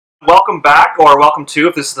Welcome back, or welcome to,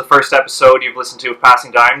 if this is the first episode you've listened to of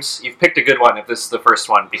Passing Dimes. You've picked a good one if this is the first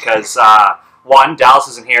one, because one, Dallas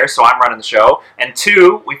isn't here, so I'm running the show, and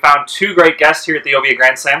two, we found two great guests here at the OVA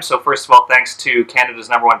Grand Slam. So first of all, thanks to Canada's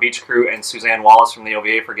 #1 beach crew and Suzanne Wallace from the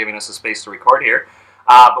OVA for giving us a space to record here.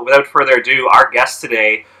 But without further ado, our guests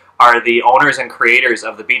today are the owners and creators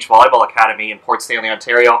of the Beach Volleyball Academy in Port Stanley,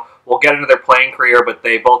 Ontario. We'll get into their playing career, but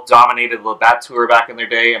they both dominated the Labatt Tour back in their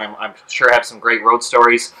day, and I'm sure have some great road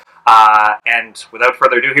stories. And without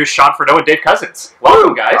further ado, here's Sean Furneaux and Dave Cousins.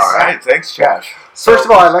 Welcome, guys. All right, thanks, Josh. First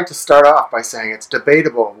of all, I'd like to start off by saying it's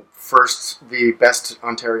debatable. First, the best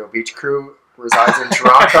Ontario beach crew resides in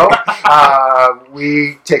Toronto.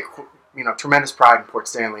 We take tremendous pride in Port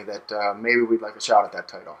Stanley that maybe we'd like a shot at that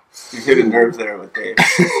title. You hit a nerve there with Dave.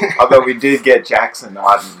 Although we did get Jackson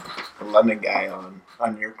Auden, the London guy,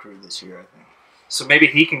 on your crew this year, I think. So maybe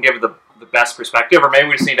he can give the best perspective, or maybe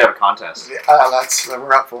we just need to have a contest.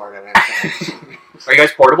 We're up for it. Are you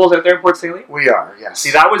guys portables out there in Port Stanley? We are, yes.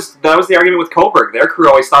 See, that was the argument with Coburg. Their crew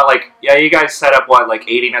always thought, you guys set up,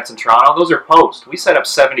 80 nets in Toronto? Those are post. We set up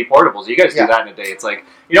 70 portables. You guys do that in a day. It's like,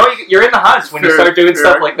 you're in the hunt when you start doing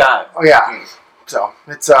stuff like that. Oh, yeah. So,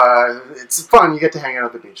 it's fun. You get to hang out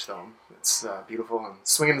at the beach, though. It's beautiful, and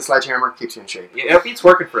swinging the sledgehammer keeps you in shape. Yeah, it beats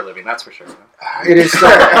working for a living, that's for sure. It is.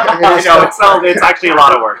 It's actually a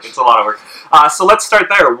lot of work. It's a lot of work. So let's start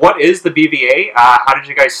there. What is the BVA? How did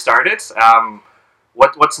you guys start it?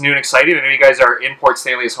 What's new and exciting? I know you guys are in Port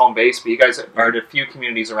Stanley as home base, but you guys are in a few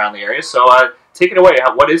communities around the area. So take it away.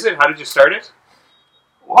 What is it? How did you start it?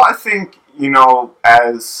 Well, I think,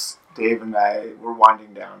 as Dave and I were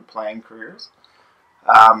winding down playing careers,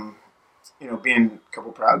 being a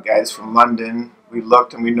couple proud guys from London, we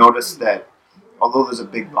looked and we noticed that although there's a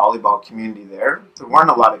big volleyball community there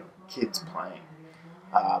weren't a lot of kids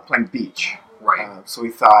playing beach. Right. So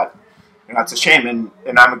we thought, it's a shame,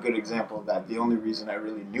 and I'm a good example of that. The only reason I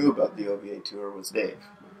really knew about the OVA tour was Dave.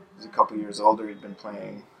 He was a couple years older. He'd been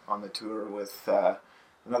playing on the tour with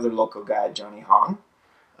another local guy, Johnny Hong.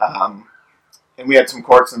 And we had some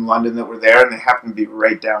courts in London that were there, and they happened to be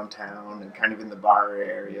right downtown and kind of in the bar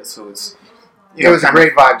area. So it was, it was a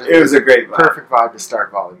great vibe. It was a great vibe. Perfect vibe to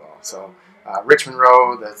start volleyball. So Richmond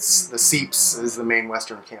Row, the Seeps is the main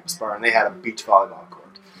Western campus bar, and they had a beach volleyball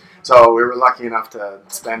court. So we were lucky enough to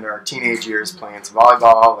spend our teenage years playing some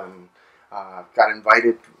volleyball, and got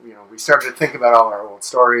invited. We started to think about all our old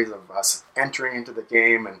stories of us entering into the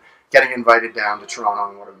game and getting invited down to Toronto,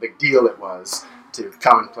 and what a big deal it was to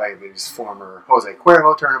come and play these former Jose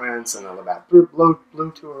Cuervo tournaments and the Labatt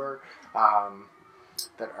Blue Tour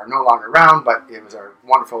that are no longer around, but it was our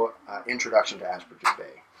wonderful introduction to Ashburton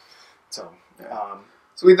Bay. So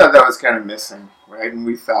we thought that was kind of missing, right? And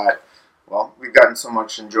we thought, well, we've gotten so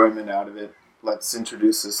much enjoyment out of it, let's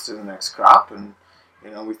introduce this to the next crop. And,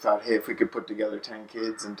 we thought, hey, if we could put together 10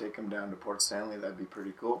 kids and take them down to Port Stanley, that'd be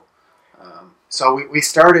pretty cool. So we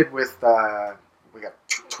started with... we got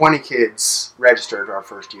 20 kids registered our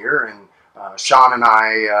first year, and Sean and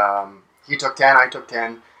I, he took 10, I took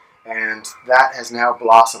 10, and that has now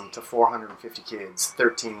blossomed to 450 kids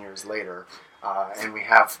 13 years later. And we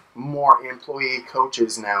have more employee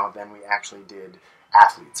coaches now than we actually did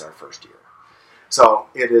athletes our first year. So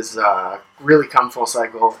it has really come full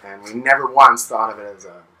cycle, and we never once thought of it as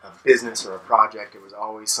a business or a project. It was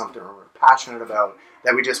always something we were passionate about,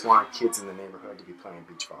 that we just wanted kids in the neighborhood to be playing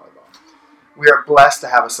beach volleyball. We are blessed to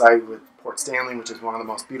have a site with Port Stanley, which is one of the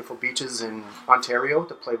most beautiful beaches in Ontario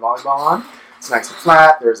to play volleyball on. It's nice and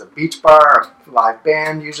flat. There's a beach bar. A live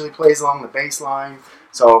band usually plays along the baseline.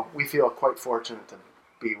 So we feel quite fortunate to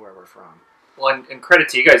be where we're from. Well, and credit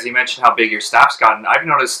to you guys. You mentioned how big your staff's gotten. I've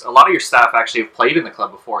noticed a lot of your staff actually have played in the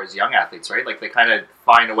club before as young athletes, right? Like, they kind of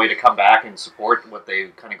find a way to come back and support what they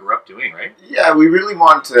kind of grew up doing, right? Yeah, we really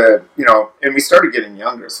want to, and we started getting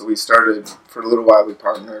younger. So we started, for a little while, we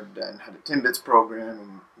partnered and had a Timbits program,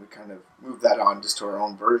 and we kind of moved that on just to our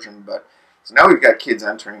own version. But so now we've got kids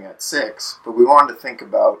entering at 6, but we wanted to think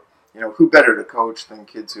about, who better to coach than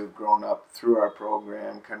kids who have grown up through our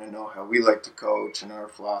program, kind of know how we like to coach and our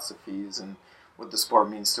philosophies and what the sport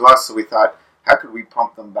means to us. So we thought, how could we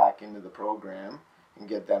pump them back into the program and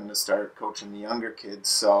get them to start coaching the younger kids?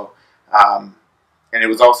 So, and it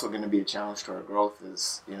was also going to be a challenge to our growth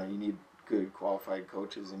is, you need good qualified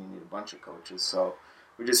coaches and you need a bunch of coaches. So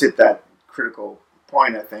we just hit that critical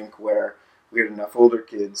point, I think, where we had enough older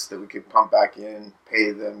kids that we could pump back in,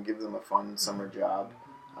 pay them, give them a fun summer job.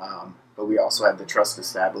 But we also had the trust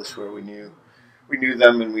established where we knew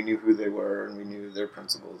them and we knew who they were and we knew their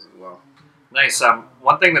principles as well. Nice.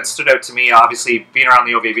 One thing that stood out to me, obviously, being around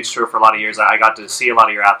the OVA Beach Tour for a lot of years, I got to see a lot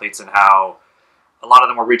of your athletes and how a lot of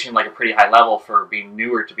them were reaching like a pretty high level for being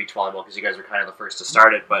newer to beach volleyball because you guys were kind of the first to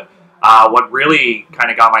start it. But what really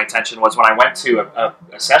kind of got my attention was when I went to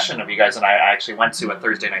a session of you guys, and I actually went to a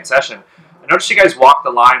Thursday night session. I noticed you guys walk the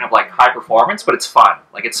line of like high performance, but it's fun.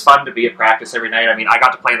 Like it's fun to be at practice every night. I mean, I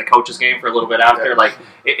got to play in the coaches game for a little bit after. Yeah. Like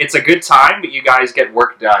it's a good time, but you guys get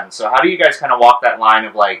work done. So how do you guys kind of walk that line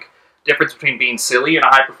of like difference between being silly and a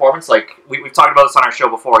high performance? Like we've talked about this on our show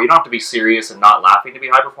before. You don't have to be serious and not laughing to be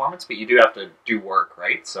high performance, but you do have to do work,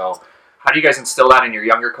 right? So how do you guys instill that in your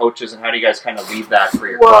younger coaches, and how do you guys kind of leave that for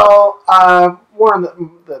your club? Well, one of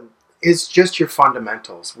the is just your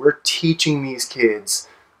fundamentals. We're teaching these kids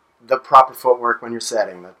the proper footwork when you're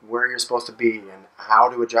setting, where you're supposed to be, and how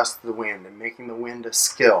to adjust the wind, and making the wind a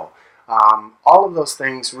skill. All of those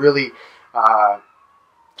things really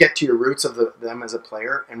get to your roots of them as a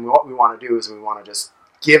player. And what we want to do is we want to just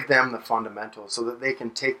give them the fundamentals so that they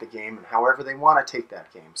can take the game and however they want to take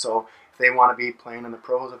that game. So if they want to be playing in the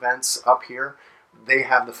pros events up here, they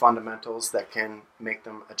have the fundamentals that can make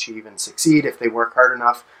them achieve and succeed if they work hard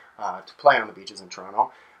enough to play on the beaches in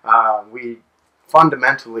Toronto. We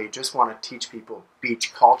fundamentally just want to teach people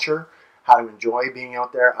beach culture, how to enjoy being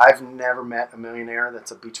out there. I've never met a millionaire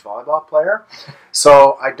that's a beach volleyball player,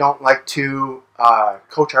 so I don't like to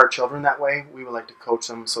coach our children that way. We would like to coach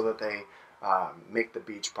them so that they make the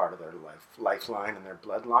beach part of their lifeline and their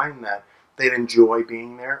bloodline, that they'd enjoy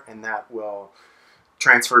being there, and that will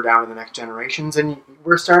transfer down to the next generations. And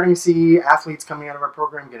we're starting to see athletes coming out of our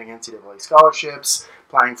program getting NCAA scholarships,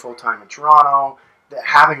 playing full-time in Toronto,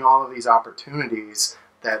 having all of these opportunities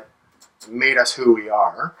that made us who we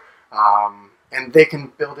are. And they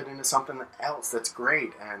can build it into something else that's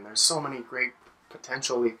great. And there's so many great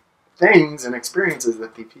potentially things and experiences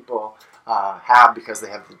that the people have because they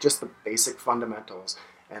have just the basic fundamentals.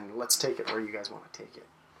 And let's take it where you guys want to take it.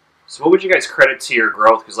 So what would you guys credit to your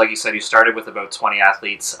growth? Because like you said, you started with about 20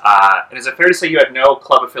 athletes. And is it fair to say you had no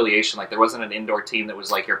club affiliation? Like there wasn't an indoor team that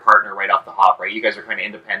was like your partner right off the hop, right? You guys were kind of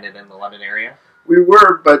independent in the London area? We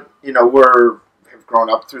were, but, have grown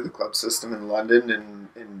up through the club system in London,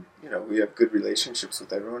 and we have good relationships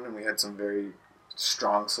with everyone, and we had some very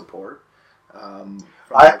strong support.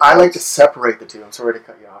 I like to separate the two. I'm sorry to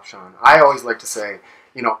cut you off, Sean. I always like to say,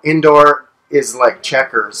 indoor is like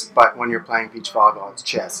checkers, but when you're playing beach volleyball, it's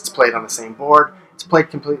chess. It's played on the same board. It's played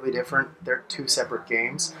completely different. They're two separate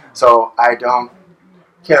games. So I don't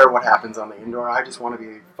care what happens on the indoor. I just want to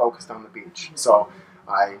be focused on the beach. So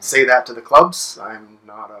I say that to the clubs. I'm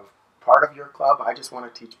not a part of your club. I just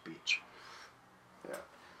want to teach beach.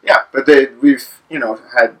 Yeah, but we've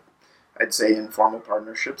had, I'd say, informal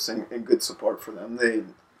partnerships and good support for them. They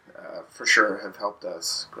for sure have helped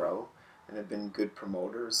us grow and have been good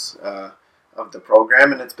promoters of the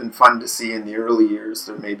program, and it's been fun to see in the early years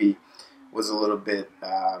there maybe was a little bit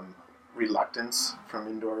reluctance from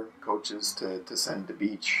indoor coaches to send to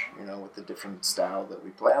beach, with the different style that we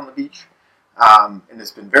play on the beach. And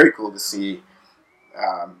it's been very cool to see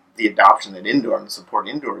the adoption that indoor and the support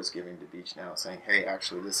indoor is giving to beach now, saying, hey,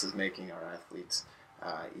 actually this is making our athletes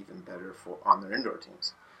even better on their indoor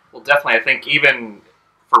teams. Well, definitely. I think even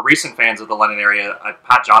for recent fans of the London area,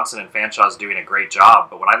 Pat Johnson and Fanshawe is doing a great job.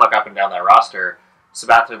 But when I look up and down that roster,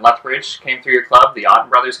 Sebastian Lethbridge came through your club. The Otten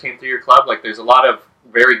brothers came through your club. Like, there's a lot of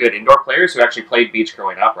very good indoor players who actually played beach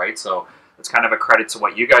growing up, right? So it's kind of a credit to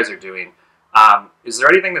what you guys are doing. Is there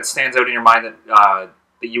anything that stands out in your mind that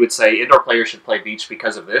you would say indoor players should play beach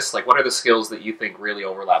because of this? Like, what are the skills that you think really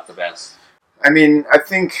overlap the best? I mean, I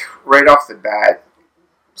think right off the bat,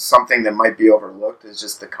 something that might be overlooked is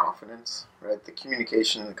just the confidence, right? The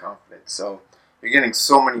communication and the confidence. So you're getting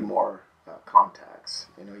so many more contacts.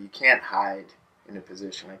 You can't hide in a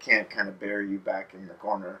position. I can't kind of bury you back in the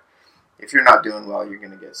corner. If you're not doing well, you're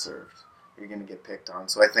going to get served. You're going to get picked on.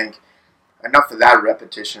 So I think enough of that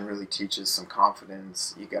repetition really teaches some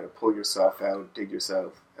confidence. You got to pull yourself out, dig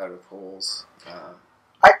yourself out of holes.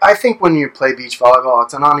 I think when you play beach volleyball,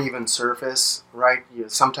 it's an uneven surface, right?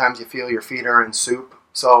 Sometimes you feel your feet are in soup.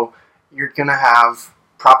 So you're going to have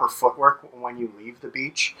proper footwork when you leave the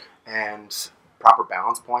beach and proper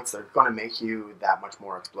balance points. They're going to make you that much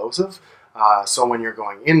more explosive. So when you're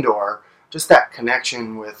going indoor, just that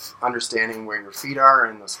connection with understanding where your feet are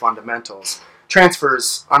and those fundamentals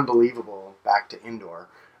transfers unbelievable back to indoor.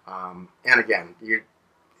 And again,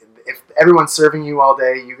 if everyone's serving you all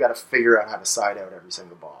day, you got to figure out how to side out every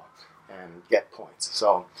single ball and get points.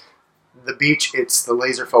 So the beach, it's the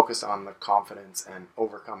laser focus on the confidence and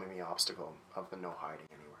overcoming the obstacle of the no hiding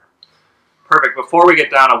anywhere. Perfect. Before we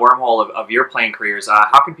get down a wormhole of your playing careers,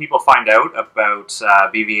 how can people find out about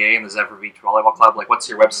BVA and the Zephyr Beach Volleyball Club? Like, what's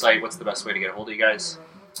your website? What's the best way to get a hold of you guys?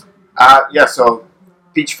 So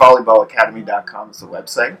beachvolleyballacademy.com is the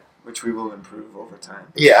website, which we will improve over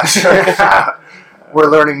time. Yeah. We're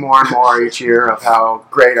learning more and more each year of how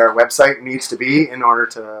great our website needs to be in order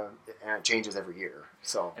to, and it changes every year.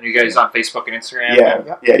 So. And you guys on Facebook and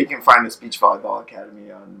Instagram? Yeah, you can find us Beach Volleyball Academy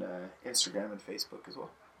on Instagram and Facebook as well.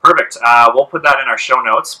 Perfect. We'll put that in our show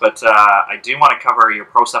notes, but I do want to cover your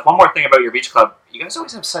pro stuff. One more thing about your beach club. You guys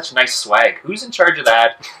always have such nice swag. Who's in charge of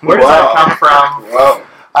that? Where does that come from? Whoa.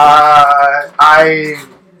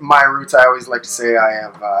 My roots, I always like to say I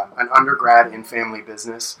have an undergrad in family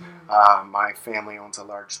business. My family owns a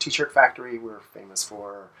large t-shirt factory. We're famous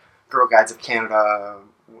for Girl Guides of Canada,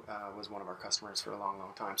 was one of our customers for a long,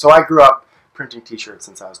 long time. So I grew up printing t-shirts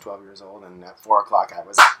since I was 12 years old, and at 4 o'clock I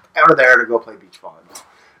was out of there to go play beach volleyball.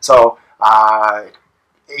 So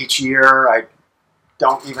each year I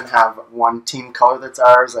don't even have one team color that's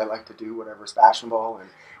ours. I like to do whatever's fashionable. And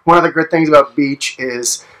one of the good things about beach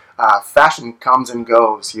is fashion comes and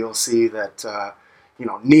goes. You'll see that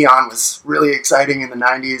neon was really exciting in the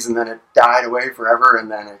 90s, and then it died away forever, and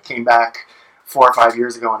then it came back 4 or 5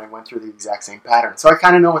 years ago, and it went through the exact same pattern. So I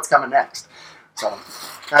kind of know what's coming next. So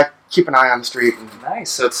I keep an eye on the street. Nice.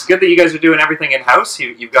 So it's good that you guys are doing everything in-house.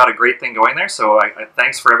 You've got a great thing going there, so I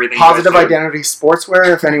thanks for everything. Positive Identity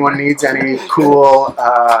Sportswear, if anyone needs any cool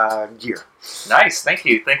gear. Nice. Thank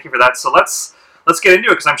you for that. So let's get into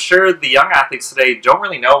it, because I'm sure the young athletes today don't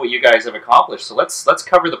really know what you guys have accomplished. So let's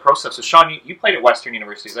cover the pro stuff. So Sean, you played at Western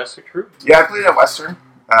University. Is that true? Yeah, I played at Western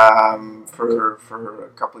for a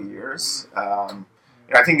couple of years.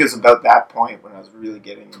 I think it was about that point when I was really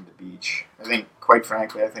getting into beach. I think, quite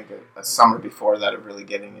frankly, a summer before that of really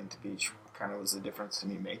getting into beach kind of was the difference to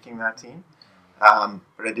me making that team.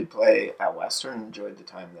 But I did play at Western, enjoyed the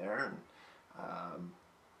time there. And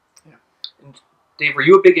Dave, were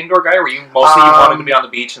you a big indoor guy, or were you mostly you wanted to be on the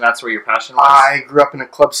beach and that's where your passion was? I grew up in a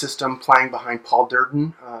club system playing behind Paul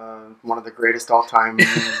Durden, one of the greatest all-time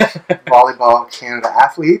volleyball Canada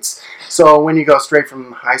athletes. So when you go straight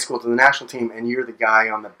from high school to the national team and you're the guy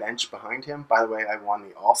on the bench behind him, by the way, I won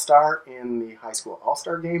the All-Star in the high school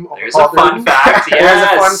All-Star game. There's a fun fact, yes. There's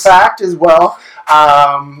a fun fact as well.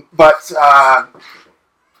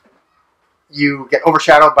 You get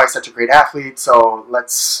overshadowed by such a great athlete, so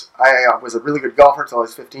I was a really good golfer until I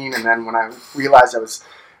was 15, and then when I realized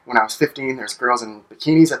when I was 15, there's girls in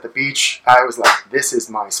bikinis at the beach, I was like, this is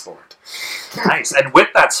my sport. Nice. And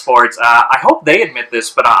with that sport, I hope they admit this,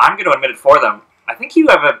 but I'm going to admit it for them. I think you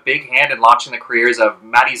have a big hand in launching the careers of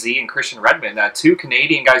Matty Z and Christian Redmond, 2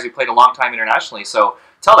 Canadian guys who played a long time internationally. So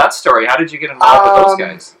tell that story. How did you get involved with those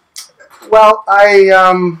guys? Well,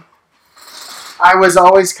 I was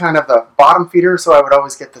always kind of the bottom feeder, so I would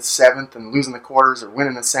always get the 7th and losing the quarters or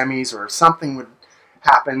winning the semis, or something would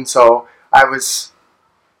happen. So I was,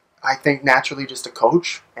 I think, naturally just a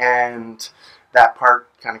coach, and that part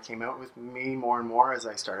kind of came out with me more and more as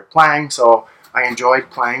I started playing. So I enjoyed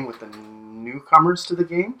playing with the newcomers to the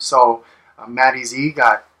game. So Matty Z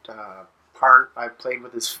got I played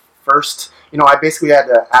with his first, I basically had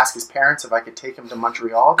to ask his parents if I could take him to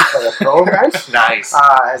Montreal to play a pro event. Nice.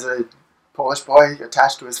 As a Polish boy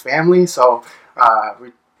attached to his family, so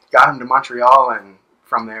we got him to Montreal, and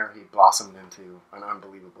from there he blossomed into an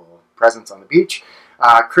unbelievable presence on the beach.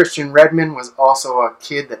 Christian Redmond was also a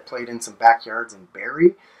kid that played in some backyards in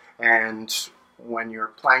Barrie, and when you're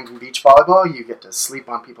playing beach volleyball, you get to sleep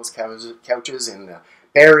on people's couches in the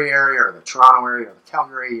Barrie area or the Toronto area or the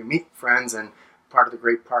Calgary. You meet friends, and part of the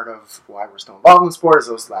great part of why we're still involved in the sport is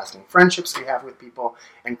those lasting friendships we have with people.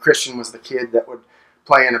 And Christian was the kid that would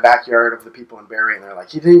play in the backyard of the people in Barrie, and they're like,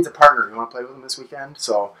 he needs a partner. You want to play with him this weekend?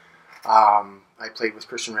 So I played with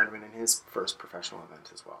Christian Redmond in his first professional event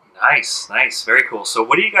as well. Nice. Very cool. So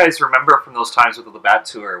what do you guys remember from those times with the Labatt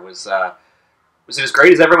Tour? Was it as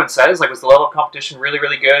great as everyone says? Like, was the level of competition really,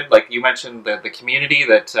 really good? Like, you mentioned the community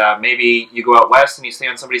that maybe you go out west and you stay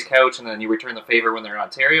on somebody's couch and then you return the favor when they're in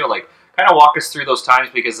Ontario. Like, kind of walk us through those times,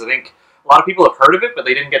 because I think a lot of people have heard of it, but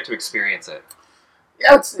they didn't get to experience it.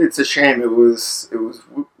 Yeah, it's a shame. It was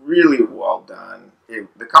really well done.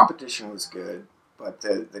 The competition was good, but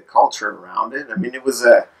the culture around it. I mean, it was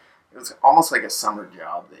almost like a summer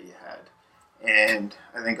job that you had, and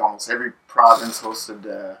I think almost every province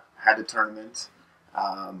had a tournament.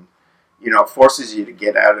 Forces you to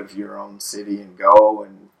get out of your own city and go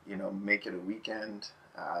and make it a weekend.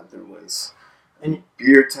 There was a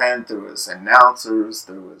beer tent. There was announcers.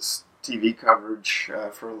 There was TV coverage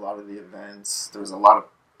for a lot of the events. There was a lot of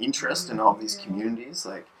interest in all these communities.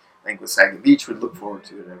 Like, I think Wasaga Beach would look forward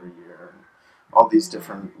to it every year, and all these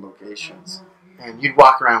different locations. And you'd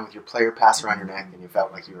walk around with your player pass around your neck, and you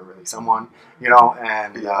felt like you were really someone,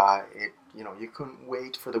 and you couldn't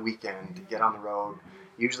wait for the weekend to get on the road,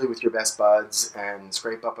 usually with your best buds, and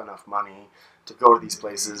scrape up enough money to go to these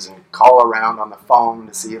places and call around on the phone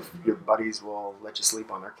to see if your buddies will let you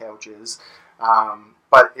sleep on their couches.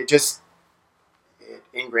 But it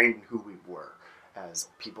ingrained in who we were as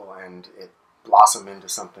people, and it blossomed into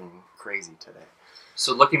something crazy today.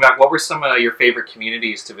 So looking back, what were some of your favorite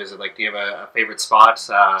communities to visit? Like, do you have a favorite spot?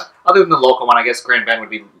 Other than the local one, I guess Grand Bend would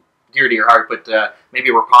be dear to your heart, but maybe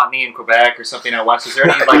Repentigny in Quebec or something out west. Is there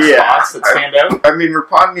any spots that stand out? I mean,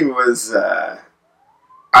 Repentigny was,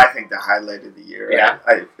 I think, the highlight of the year. Yeah.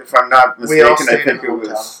 If I'm not mistaken, I think it was.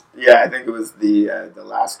 hotel. Yeah, I think it was the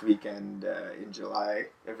last weekend in July.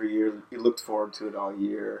 Every year, you looked forward to it all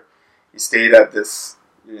year. You stayed at this,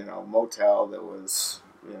 motel that was,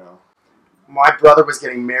 My brother was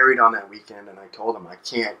getting married on that weekend, and I told him I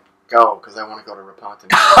can't go because I want to go to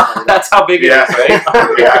Repentigny. That's how big it is, right?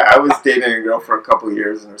 Yeah, I was dating a girl for a couple of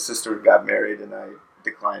years, and her sister got married, and I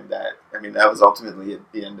declined that. I mean, that was ultimately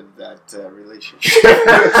at the end of that relationship.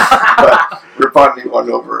 But Repentigny won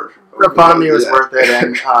over. Repentigny was worth it,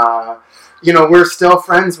 and we're still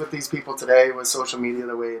friends with these people today with social media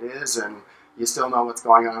the way it is, and you still know what's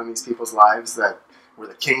going on in these people's lives, that we're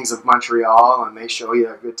the kings of Montreal, and they show you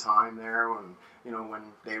a good time there. When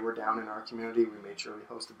they were down in our community, we made sure we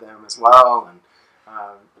hosted them as well, and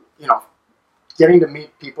getting to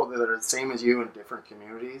meet people that are the same as you in different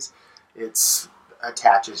communities, it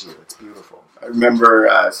attaches you. It's beautiful. I remember,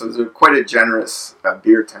 so it was quite a generous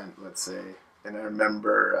beer tent, let's say. And I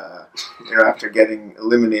remember, after getting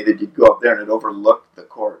eliminated, you'd go up there and it overlooked the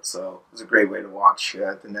court. So it was a great way to watch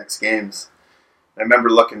the next games. I remember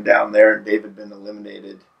looking down there, and Dave had been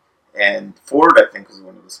eliminated, and Ford, I think, was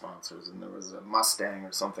one of the sponsors, and there was a Mustang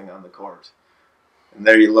or something on the court. And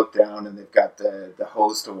there you look down, and they've got the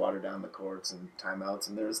hose to water down the courts and timeouts,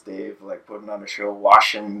 and there's Dave, putting on a show,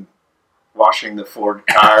 washing the Ford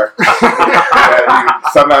car.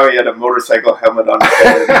 Somehow he had a motorcycle helmet on his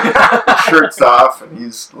head, shirt's off, and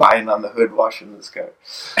he's lying on the hood washing this car.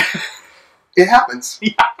 It happens.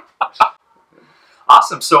 Yeah.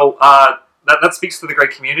 Awesome. So, that speaks to the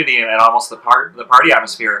great community and almost the party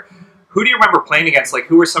atmosphere. Who do you remember playing against?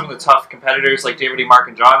 Who were some of the tough competitors? David E. Mark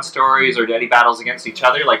and John stories, or Eddie battles against each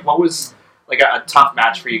other? What was a tough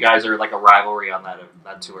match for you guys, or a rivalry on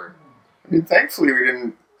that tour? I mean, thankfully we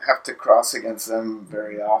didn't have to cross against them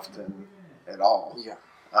very often at all. Yeah.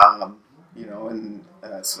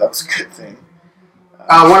 So that was a good thing.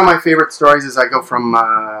 One of my favorite stories is I go from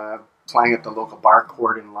playing at the local bar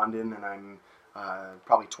court in London, and I'm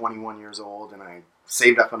probably 21 years old, and I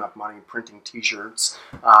saved up enough money printing T-shirts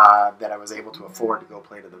that I was able to afford to go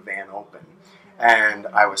play to the Van Open. And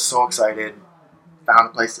I was so excited, found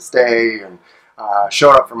a place to stay, and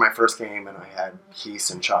showed up for my first game, and I had Keith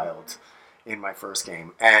and Child in my first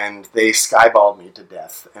game. And they skyballed me to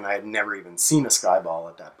death, and I had never even seen a skyball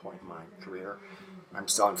at that point in my career. I'm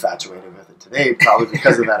still infatuated with it today, probably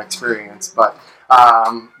because of that experience. But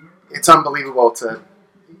it's unbelievable to...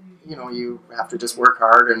 you have to just work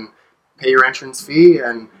hard and pay your entrance fee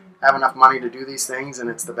and have enough money to do these things, and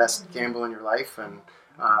it's the best gamble in your life. And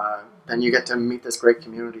then you get to meet this great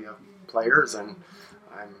community of players, and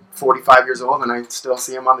I'm 45 years old, and I still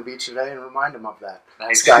see him on the beach today and remind him of that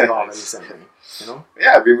skyball that he sent me.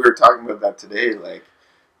 Yeah, we were talking about that today.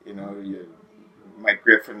 Mike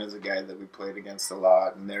Griffin is a guy that we played against a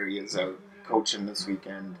lot, and there he is out coaching this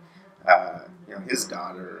weekend. His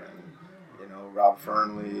daughter, and Rob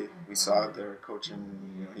Fernley, we saw out there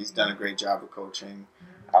coaching. He's done a great job of coaching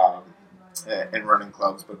and running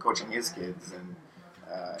clubs, but coaching his kids. And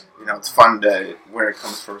it's fun where it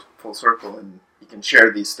comes full circle, and you can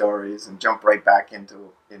share these stories and jump right back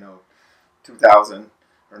into 2000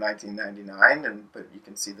 or 1999, but you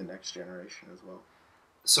can see the next generation as well.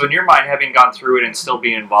 So in your mind, having gone through it and still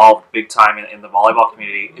being involved big time in the volleyball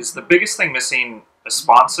community, is the biggest thing missing a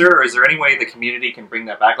sponsor, or is there any way the community can bring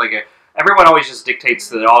that back? Everyone always just dictates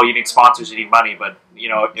that, you need sponsors, you need money, but,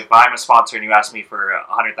 if I'm a sponsor and you ask me for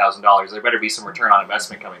 $100,000, there better be some return on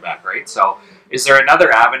investment coming back, right? So is there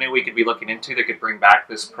another avenue we could be looking into that could bring back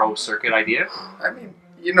this pro circuit idea? I mean,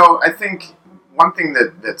 I think one thing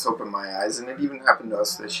that's opened my eyes, and it even happened to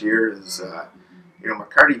us this year, is,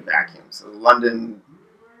 McCarty Vacuums, a London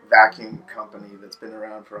vacuum company that's been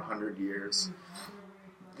around for 100 years.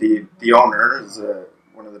 The owner is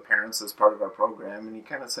one of the parents as part of our program, and he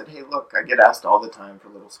kind of said, hey, look, I get asked all the time for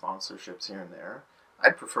little sponsorships here and there.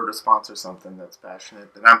 I'd prefer to sponsor something that's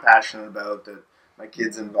passionate, that I'm passionate about, that my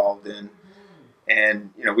kid's involved in.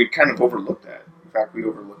 And, we kind of overlooked that. In fact, we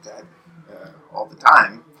overlooked that all the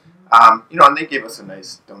time. And they gave us a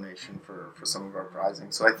nice donation for some of our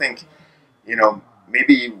prizing. So I think,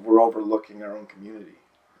 maybe we're overlooking our own community.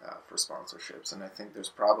 for sponsorships. And I think there's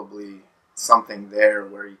probably something there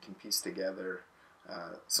where you can piece together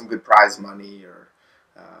some good prize money or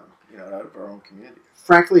out of our own community.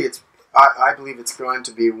 Frankly, I believe it's going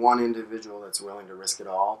to be one individual that's willing to risk it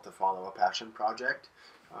all to follow a passion project.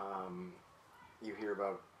 You hear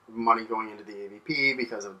about money going into the AVP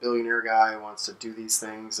because a billionaire guy wants to do these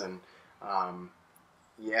things, and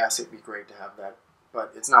yes, it'd be great to have that,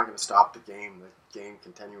 but it's not going to stop the game. The game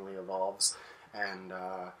continually evolves, and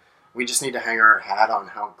we just need to hang our hat on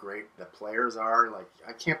how great the players are. Like,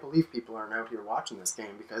 I can't believe people aren't out here watching this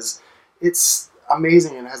game because it's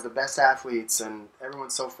amazing and has the best athletes, and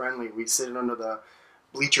everyone's so friendly. We sit under the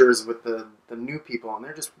bleachers with the new people, and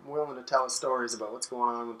they're just willing to tell us stories about what's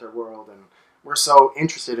going on with their world, and we're so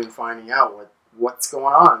interested in finding out what's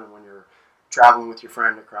going on when you're traveling with your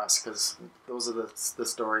friend across, because those are the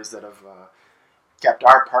stories that have kept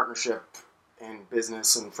our partnership and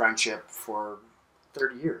business and friendship for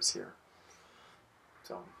 30 years here.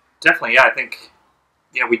 So definitely, yeah, I think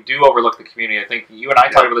we do overlook the community. I think you and I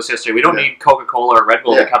talked about this yesterday. We don't need Coca-Cola or Red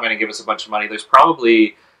Bull to come in and give us a bunch of money. There's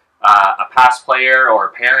probably a past player or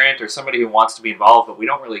a parent or somebody who wants to be involved, but we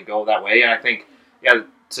don't really go that way. And I think,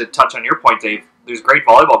 to touch on your point, Dave, there's great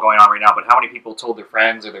volleyball going on right now, but how many people told their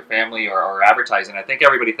friends or their family or advertising? I think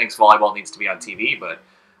everybody thinks volleyball needs to be on TV, but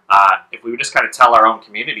if we would just kind of tell our own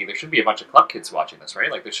community, there should be a bunch of club kids watching this, right?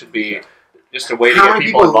 Like, there should be just a way to get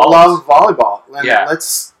people involved. How many people love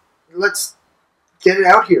volleyball? Let's get it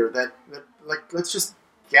out here. Let's just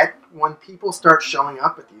get, when people start showing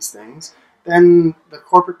up at these things, then the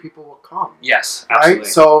corporate people will come. Yes, absolutely. Right?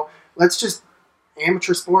 So let's just,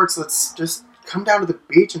 amateur sports, let's just come down to the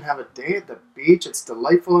beach and have a day at the beach. It's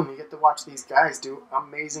delightful, and you get to watch these guys do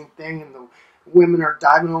amazing thing, and the women are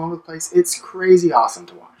diving all over the place. It's crazy awesome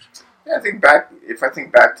to watch. Yeah, if I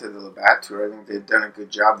think back to the Labatt Tour, I think they'd done a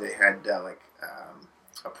good job. They had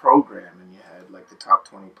a program, and you had like the top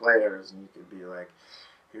 20 players, and you could be like,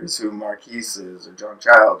 here's who Marquise is, or John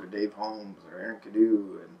Child, or Dave Holmes, or Aaron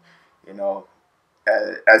Cadieux, and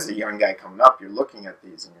as a young guy coming up, you're looking at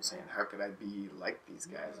these and you're saying, how could I be like these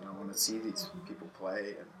guys? And I want to see these people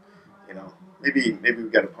play, and maybe we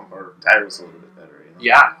got to pump our tires a little bit better.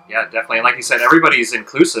 Yeah, definitely. And like you said, everybody's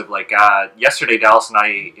inclusive. Like yesterday, Dallas and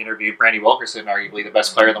I interviewed Brandy Wilkerson, arguably the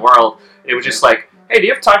best player in the world. It was just like, hey, do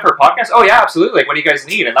you have time for a podcast? Oh yeah, absolutely. Like, what do you guys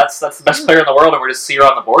need? And that's the best player in the world, and we're just see her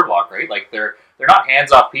on the boardwalk, right? Like, they're not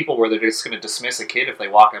hands-off people where they're just going to dismiss a kid if they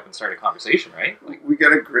walk up and start a conversation, right? Like, we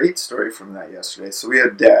got a great story from that yesterday. So we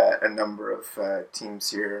had a number of teams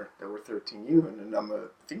here that were 13U and a number of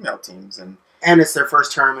female teams, and it's their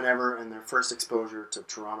first tournament ever and their first exposure to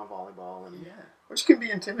Toronto volleyball, and which can be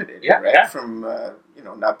intimidating, right? Yeah. From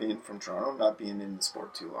not being from Toronto, not being in the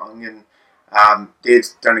sport too long, and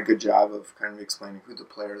Dave's done a good job of kind of explaining who the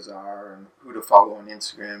players are and who to follow on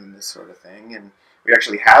Instagram and this sort of thing. And we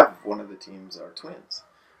actually have one of the teams are twins.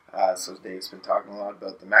 So Dave's been talking a lot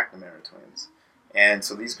about the McNamara twins. And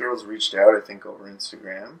so these girls reached out, I think, over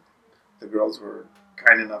Instagram. The girls were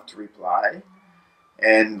kind enough to reply.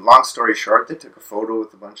 And long story short, they took a photo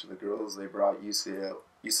with a bunch of the girls. They brought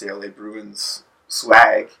UCLA Bruins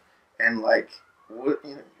swag and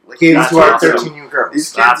gave to our 13U girls.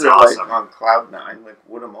 These kids are awesome. Like on cloud nine. Like,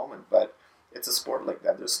 what a moment! But it's a sport like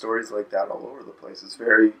that. There's stories like that all over the place. It's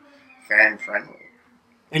very fan friendly.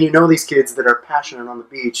 And these kids that are passionate on the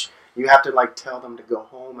beach, you have to tell them to go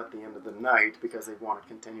home at the end of the night because they want to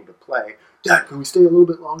continue to play. Dad, can we stay a little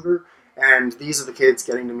bit longer? And these are the kids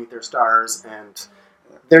getting to meet their stars, and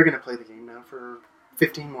they're going to play the game now for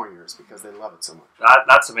 15 more years because they love it so much.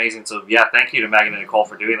 That's amazing. So, thank you to Megan and Nicole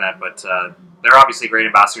for doing that. But they're obviously great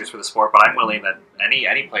ambassadors for the sport, but I'm willing that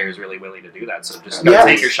any player is really willing to do that. So just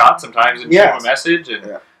take your shot sometimes and shoot them a message.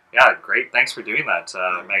 And great. Thanks for doing that,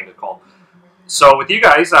 Megan and Nicole. So with you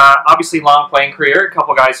guys, obviously long playing career, a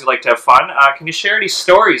couple guys who like to have fun. Can you share any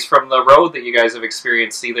stories from the road that you guys have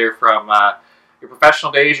experienced, either from your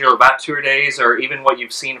professional days, your Labatt Tour days, or even what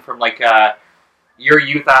you've seen from your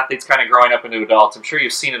youth athletes kind of growing up into adults? I'm sure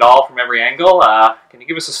you've seen it all from every angle. Can you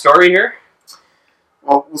give us a story here?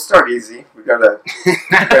 Well, we'll start easy. We gotta be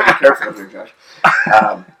careful here, Josh.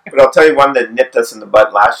 But I'll tell you one that nipped us in the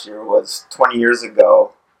butt last year was 21 years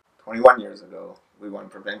ago, we won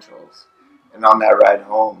provincials. And on that ride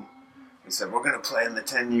home, we said, we're going to play in the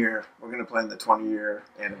 10-year, we're going to play in the 20-year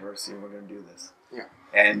anniversary, and we're going to do this. Yeah.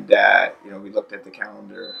 And, we looked at the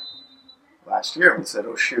calendar last year, and we said,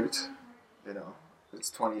 oh, shoot, it's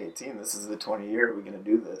 2018, this is the 20-year, we're going to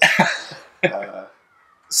do this.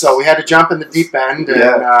 So we had to jump in the deep end,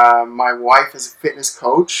 and my wife is a fitness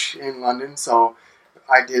coach in London, so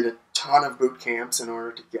I did a ton of boot camps in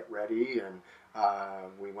order to get ready, and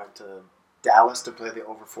we went to Dallas to play the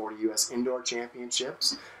over 40 U.S. Indoor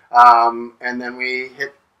Championships. And then we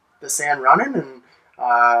hit the sand running and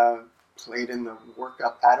played in the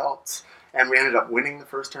workup adults. And we ended up winning the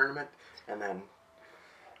first tournament. And then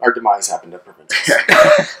our demise happened at provincials.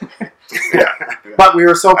 Yeah. But we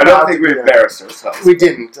were so proud. I don't think we embarrassed ourselves. We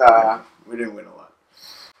didn't. We didn't win a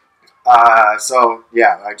lot. So,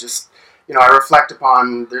 yeah, I just, I reflect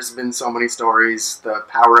upon, there's been so many stories, the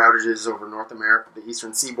power outages over North America, the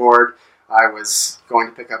Eastern Seaboard. I was going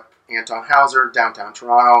to pick up Anton Hauser, downtown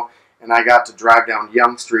Toronto, and I got to drive down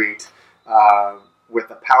Yonge Street with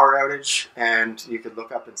a power outage, and you could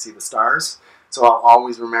look up and see the stars. So I'll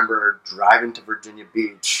always remember driving to Virginia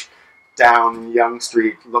Beach, down Yonge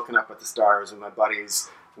Street, looking up at the stars with my buddies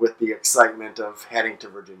with the excitement of heading to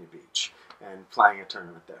Virginia Beach and playing a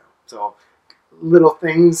tournament there. So little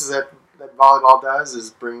things that volleyball does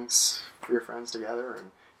is brings your friends together and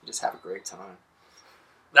you just have a great time.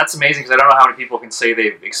 That's amazing because I don't know how many people can say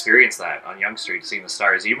they've experienced that on Yonge Street, seeing the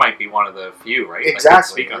stars. You might be one of the few, right?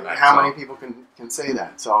 Exactly. Speak on that. How many people can say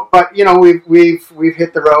that? So, but we've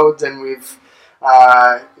hit the roads and we've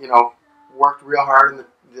worked real hard in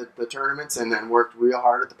the tournaments and then worked real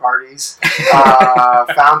hard at the parties.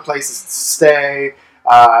 Found places to stay.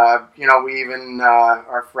 We even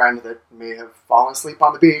our friend that may have fallen asleep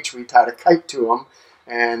on the beach, we tied a kite to him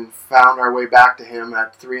and found our way back to him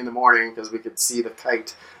at 3 a.m. because we could see the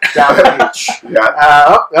kite down the beach.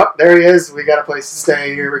 Yeah. There he is. We got a place to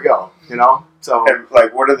stay. Here we go. So. And,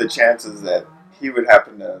 what are the chances that he would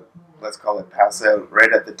happen to, let's call it, pass out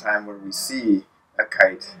right at the time where we see a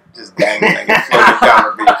kite just dangling and floating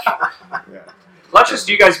down the beach? Yeah. Well, that's just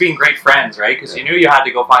you guys being great friends, right? Because you knew you had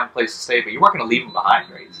to go find a place to stay, but you weren't going to leave them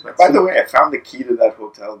behind, right? So by the way, I found the key to that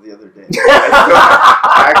hotel the other day.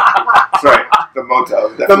 Sorry, the motel.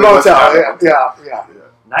 The motel, yeah.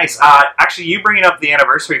 Nice. Actually, you bringing up the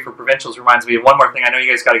anniversary for provincials reminds me of one more thing. I know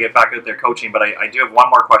you guys got to get back out there coaching, but I do have one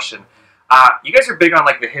more question. You guys are big on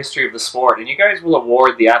the history of the sport, and you guys will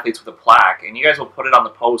award the athletes with a plaque, and you guys will put it on the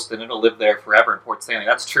post, and it'll live there forever in Port Stanley.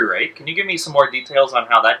 That's true, right? Can you give me some more details on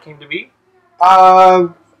how that came to be?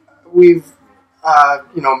 We've,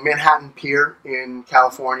 Manhattan Pier in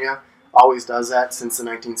California always does that since the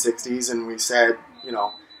 1960s, and we said,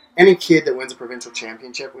 any kid that wins a provincial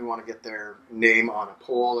championship, we want to get their name on a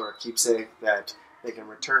pole or a keepsake that they can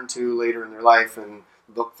return to later in their life and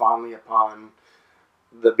look fondly upon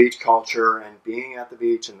the beach culture and being at the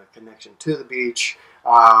beach and the connection to the beach.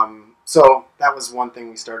 So that was one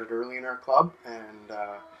thing we started early in our club, and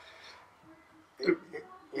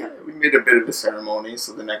we made a bit of a ceremony,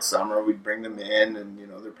 so the next summer we'd bring them in and,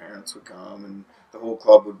 their parents would come and the whole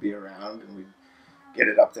club would be around and we'd get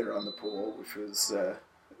it up there on the pool, which was,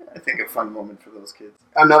 I think, a fun moment for those kids.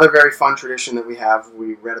 Another very fun tradition that we have,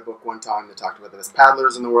 we read a book one time that talked about the best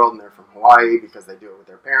paddlers in the world, and they're from Hawaii because they do it with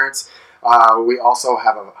their parents. We also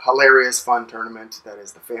have a hilarious, fun tournament that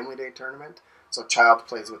is the Family Day tournament. So child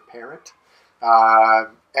plays with parent.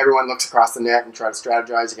 Everyone looks across the net and tries to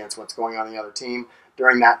strategize against what's going on in the other team.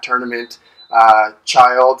 During that tournament,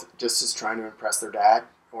 child just is trying to impress their dad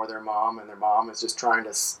or their mom, and their mom is just trying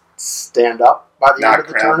to stand up by the end of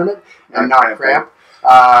the tournament and not cramp.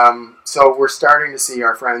 So we're starting to see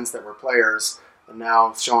our friends that were players and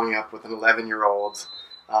now showing up with an 11-year-old,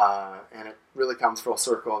 and it really comes full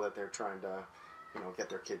circle that they're trying to, get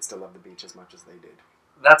their kids to love the beach as much as they did.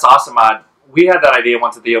 That's awesome. We had that idea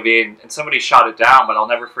once at the OVA, and somebody shot it down, but I'll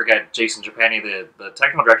never forget Jason Japani, the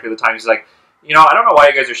technical director at the time. He's like, I don't know why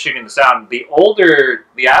you guys are shooting this down. The older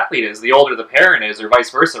the athlete is, the older the parent is, or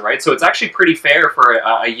vice versa, right? So it's actually pretty fair for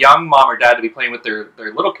a young mom or dad to be playing with their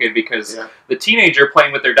little kid because the teenager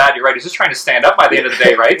playing with their dad, you're right, is just trying to stand up by the end of the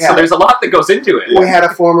day, right? So there's a lot that goes into it. We had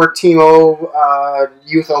a former TMO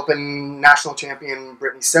Youth Open national champion,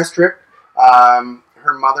 Brittany Sestrick.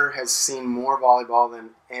 Her mother has seen more volleyball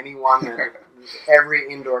than anyone at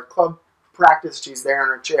every indoor club practice. She's there in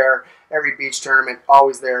her chair. Every beach tournament,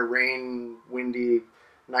 always there, rain, windy,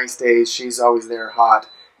 nice days. She's always there, hot.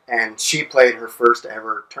 And she played her first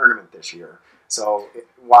ever tournament this year. So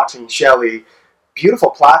watching Shelly, beautiful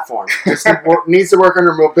platform. Just needs to work on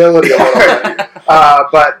her mobility a little bit.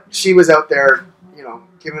 But she was out there,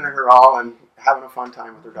 giving her all and having a fun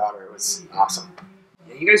time with her daughter. It was awesome.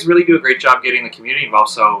 Yeah, you guys really do a great job getting the community involved.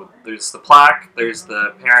 So there's the plaque, there's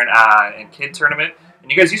the parent and kid tournament. And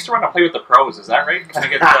you guys used to run a Play with the Pros, is that right? Kind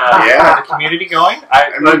of get the community going?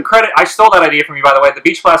 I stole that idea from you, by the way. The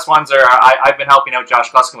Beach Blast ones I've been helping out Josh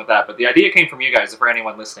Gluskin with that, but the idea came from you guys, for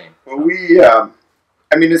anyone listening. Well,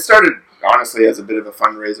 it started, honestly, as a bit of a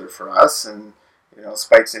fundraiser for us, and,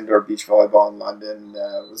 Spikes Indoor Beach Volleyball in London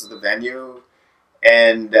was the venue,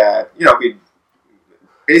 and,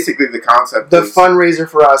 basically the concept The is, fundraiser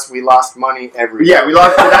for us, we lost money every yeah, day. we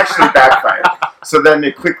lost. It actually backfired. So then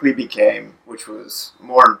it quickly became, which was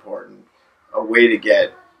more important, a way to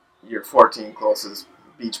get your 14 closest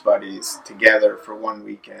beach buddies together for one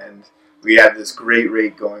weekend. We had this great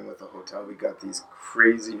rate going with the hotel. We got these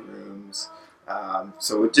crazy rooms.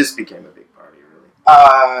 So it just became a big party,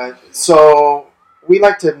 really. So we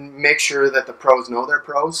like to make sure that the pros know their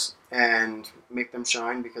pros and make them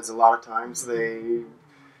shine, because a lot of times they're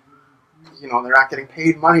not getting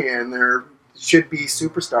paid money, and they're should be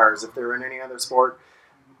superstars. If they're in any other sport,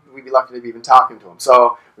 we'd be lucky to be even talking to them.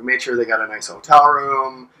 So we made sure they got a nice hotel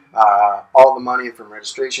room. All the money from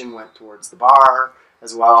registration went towards the bar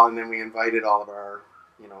as well, and then we invited all of our,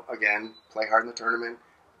 again, play hard in the tournament,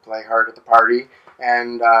 play hard at the party,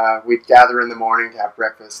 and we'd gather in the morning to have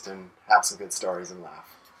breakfast and have some good stories and laugh.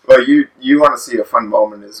 Well, you want to see a fun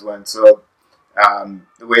moment is when,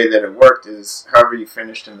 the way that it worked is, however you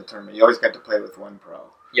finished in the tournament, you always got to play with one pro.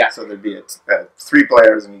 Yeah. So there'd be 3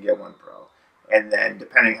 players and you get 1 pro. And then,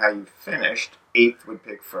 depending how you finished, 8th would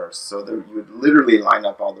pick first. So you would literally line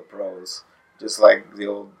up all the pros, just like the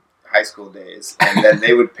old high school days. And then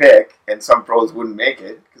they would pick, and some pros wouldn't make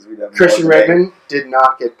it, because we'd have Christian more than 8. Redmond did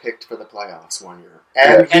not get picked for the playoffs one year.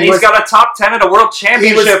 And he's got a top 10 at a world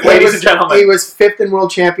championship, ladies and gentlemen. He was 5th in world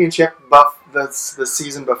championship the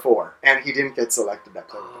season before, and he didn't get selected to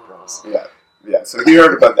play with the pros. Yeah. So he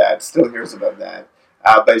heard about that, still hears about that.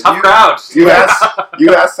 But tough crowd.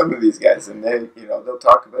 You ask some of these guys, and they, they'll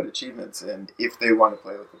talk about achievements, and if they want to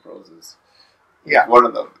play with the pros, is one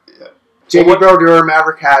of them. Yeah. Jamie Brodeur,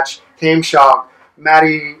 Maverick Hatch, Tame Shaw,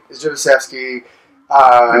 Matty Zubasevsky,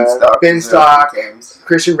 Ben Stock,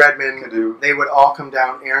 Christian Redmond. Cadu. They would all come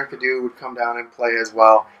down. Aaron Cadu would come down and play as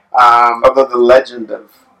well. Although the legend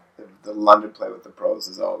of the London play with the pros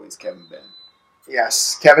is always Kevin Ben.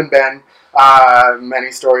 Yes, Kevin Ben.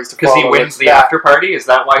 Many stories to follow. Because he wins the after party? Is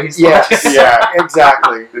that why he's Yes, yeah,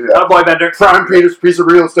 exactly. Oh boy, Bender. Prime Peter's piece of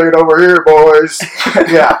real estate over here, boys.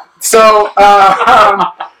 Yeah. So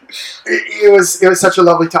it was such a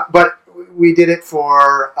lovely time, but we did it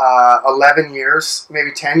for 11 years,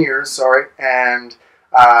 maybe 10 years. Sorry, and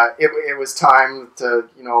it was time to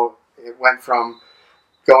it went from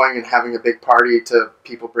going and having a big party to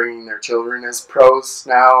people bringing their children as pros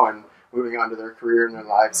now and moving on to their career and their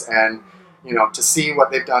lives, and to see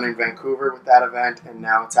what they've done in Vancouver with that event, and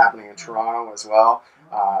now it's happening in Toronto as well.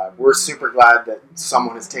 We're super glad that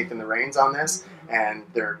someone has taken the reins on this, and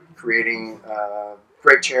they're creating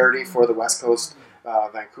great charity for the West Coast,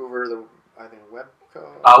 Vancouver, I think Webco.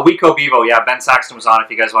 Weco Bevo, yeah. Ben Saxton was on if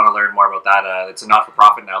you guys want to learn more about that. It's a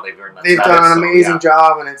not-for-profit now. They've earned that They've status, done an amazing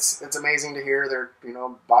job, and it's amazing to hear they're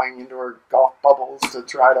buying indoor golf bubbles to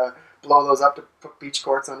try to blow those up to put beach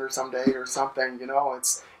courts under someday or something.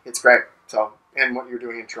 It's great. So, and what you're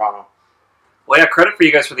doing in Toronto. Well, yeah, credit for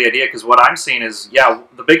you guys for the idea, because what I'm seeing is,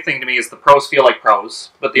 the big thing to me is the pros feel like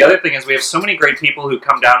pros. But the other thing is we have so many great people who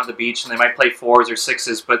come down to the beach and they might play 4s or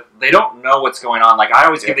 6s, but they don't know what's going on. Like, I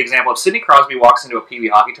always give the example, if Sidney Crosby walks into a Pee Wee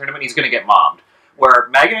hockey tournament, he's going to get mobbed. Where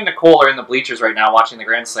Megan and Nicole are in the bleachers right now watching the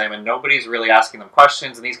Grand Slam, and nobody's really asking them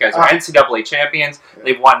questions, and these guys are NCAA champions.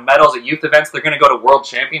 They've won medals at youth events. They're going to go to world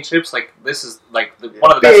championships. Like, this is one of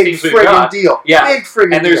the best teams we've got. Big friggin' deal. Yeah. Big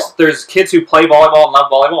friggin' deal. And there's kids who play volleyball and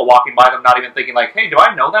love volleyball walking by them, not even thinking like, hey, do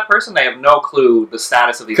I know that person? They have no clue the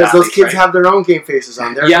status of these athletes. Because those kids have their own game faces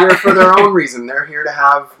on. They're here for their own reason. They're here to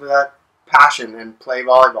have that passion and play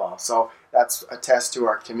volleyball. So that's a test to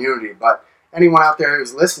our community. But anyone out there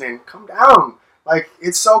who's listening, come down. Like,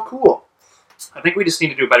 it's so cool. I think we just need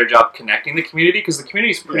to do a better job connecting the community, because the community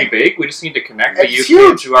is pretty big. We just need to connect the youth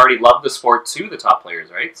kids who already love the sport to the top players,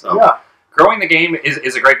 right? So growing the game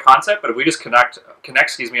is a great concept, but if we just connect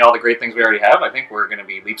all the great things we already have, I think we're going to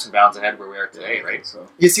be leaps and bounds ahead where we are today, right? So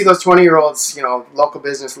you see those 20-year-olds, local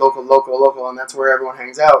business, local, and that's where everyone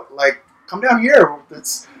hangs out. Like, come down here.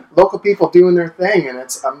 It's local people doing their thing, and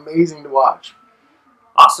it's amazing to watch.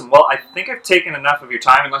 Awesome. Well, I think I've taken enough of your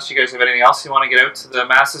time, unless you guys have anything else you want to get out to the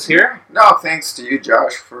masses here. No, thanks to you,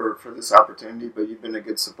 Josh, for this opportunity, but you've been a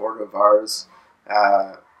good supporter of ours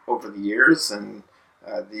over the years, and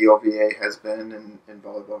the OVA has been in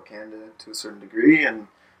Volleyball Canada to a certain degree, and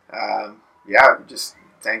just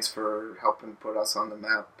thanks for helping put us on the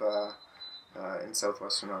map in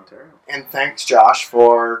southwestern Ontario. And thanks, Josh,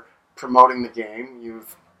 for promoting the game.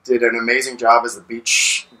 You've did an amazing job as the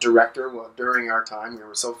beach director during our time. We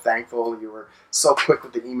were so thankful. You were so quick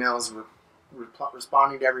with the emails,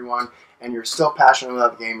 responding to everyone, and you're still passionate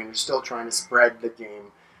about the game, and you're still trying to spread the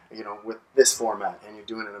game with this format, and you're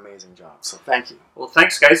doing an amazing job. So thank you. Well,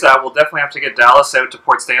 thanks, guys. We'll definitely have to get Dallas out to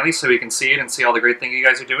Port Stanley so we can see it and see all the great things you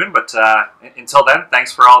guys are doing. But until then,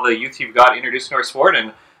 thanks for all the youth you've got introduced to our sport. And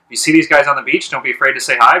if you see these guys on the beach, don't be afraid to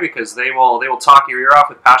say hi, because they will talk your ear off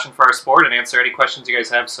with passion for our sport and answer any questions you guys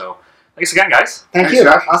have. So thanks again, guys. Thank you.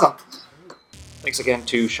 Josh. Awesome. Thanks again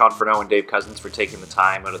to Sean Furneaux and Dave Cousins for taking the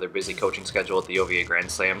time out of their busy coaching schedule at the OVA Grand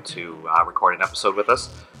Slam to record an episode with us.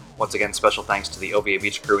 Once again, special thanks to the OVA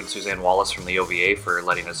Beach Crew and Suzanne Wallace from the OVA for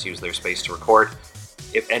letting us use their space to record.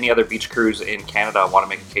 If any other beach crews in Canada want to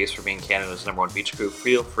make a case for being Canada's #1 beach crew,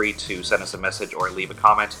 feel free to send us a message or leave a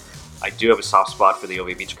comment. I do have a soft spot for the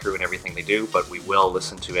OVA Beach Crew and everything they do, but we will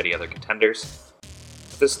listen to any other contenders.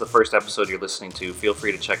 If this is the first episode you're listening to, feel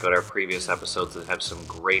free to check out our previous episodes that have some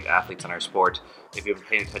great athletes in our sport. If you've been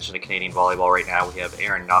paying attention to Canadian volleyball right now, we have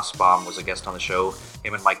Aaron Nussbaum was a guest on the show.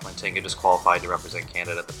 Him and Mike Lintinga just qualified to represent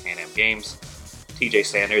Canada at the Pan Am Games. TJ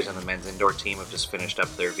Sanders and the men's indoor team have just finished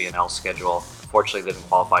up their VNL schedule. Unfortunately, they didn't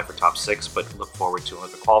qualify for top 6, but look forward to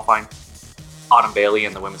Olympic qualifying. Autumn Bailey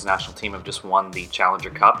and the women's national team have just won the Challenger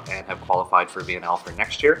Cup and have qualified for VNL for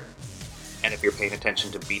next year. And if you're paying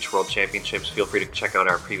attention to Beach World Championships, feel free to check out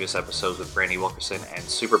our previous episodes with Brandy Wilkerson and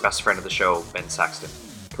super best friend of the show, Ben Saxton.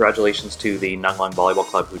 Congratulations to the Nung Lung Volleyball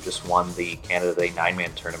Club, who just won the Canada Day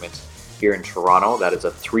 9-man tournament here in Toronto. That is a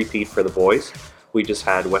three-peat for the boys. We just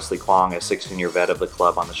had Wesley Kwong, a 16-year vet of the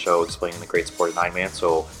club, on the show explaining the great sport of 9-man,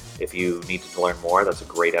 so if you need to learn more, that's a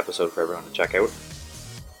great episode for everyone to check out.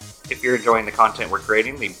 If you're enjoying the content we're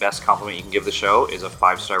creating, the best compliment you can give the show is a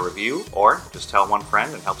 5-star review, or just tell one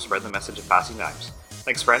friend and help spread the message of Passing Dimes.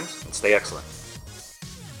 Thanks, friends, and stay excellent.